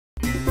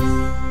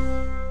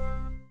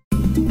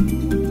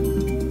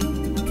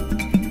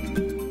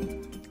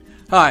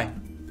Hi,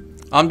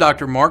 I'm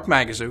Dr. Mark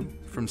Magazu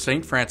from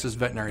St. Francis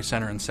Veterinary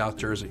Center in South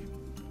Jersey.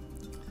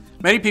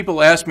 Many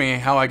people ask me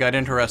how I got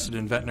interested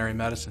in veterinary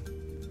medicine.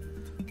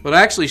 Well, it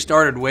actually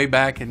started way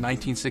back in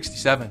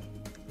 1967.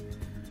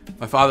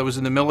 My father was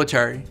in the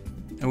military,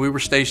 and we were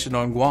stationed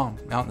on Guam,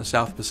 out in the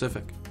South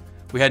Pacific.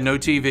 We had no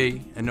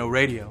TV and no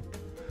radio,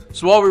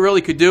 so all we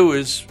really could do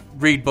is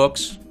read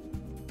books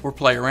or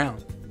play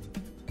around.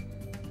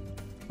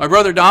 My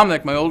brother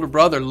Dominic, my older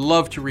brother,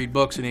 loved to read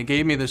books, and he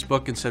gave me this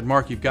book and said,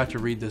 "Mark, you've got to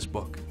read this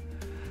book."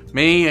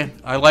 Me,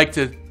 I like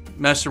to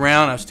mess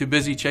around. I was too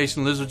busy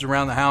chasing lizards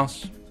around the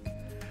house.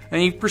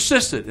 And he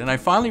persisted, and I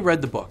finally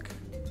read the book.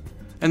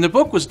 And the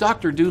book was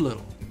Dr.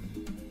 Doolittle.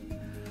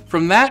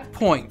 From that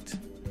point,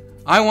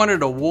 I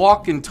wanted to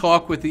walk and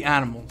talk with the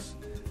animals,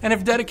 and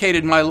have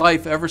dedicated my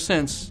life ever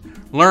since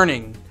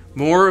learning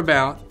more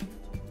about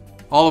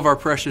all of our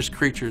precious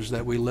creatures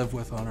that we live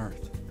with on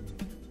Earth.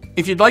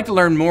 If you'd like to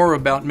learn more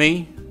about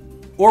me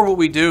or what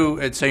we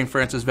do at St.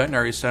 Francis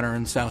Veterinary Center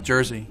in South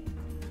Jersey,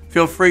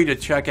 feel free to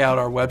check out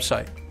our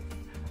website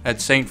at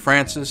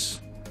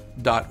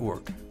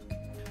stfrancis.org.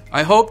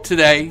 I hope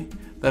today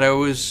that I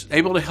was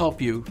able to help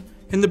you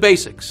in the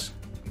basics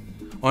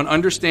on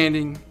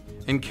understanding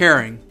and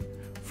caring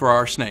for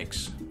our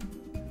snakes.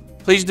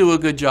 Please do a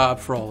good job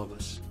for all of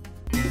us.